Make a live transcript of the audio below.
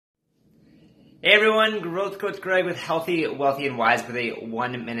Hey everyone, Growth Coach Greg with Healthy, Wealthy, and Wise with a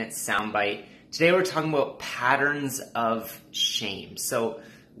 1-minute soundbite. Today we're talking about patterns of shame. So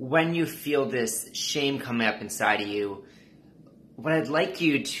when you feel this shame coming up inside of you, what I'd like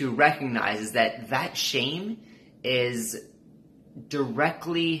you to recognize is that shame is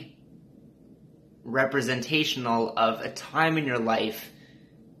directly representational of a time in your life,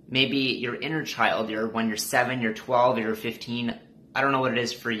 maybe your inner child, when you're 7, you're 12, you're 15, I don't know what it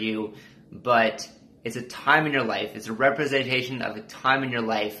is for you, but it's a time in your life, it's a representation of a time in your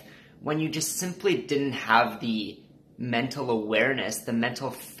life when you just simply didn't have the mental awareness, the mental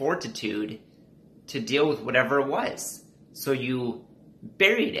fortitude to deal with whatever it was. So you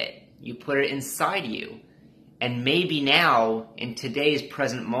buried it, you put it inside you, and maybe now, in today's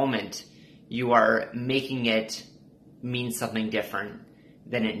present moment, you are making it mean something different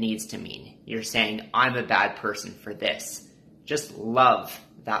than it needs to mean. You're saying, I'm a bad person for this. Just love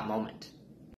that moment.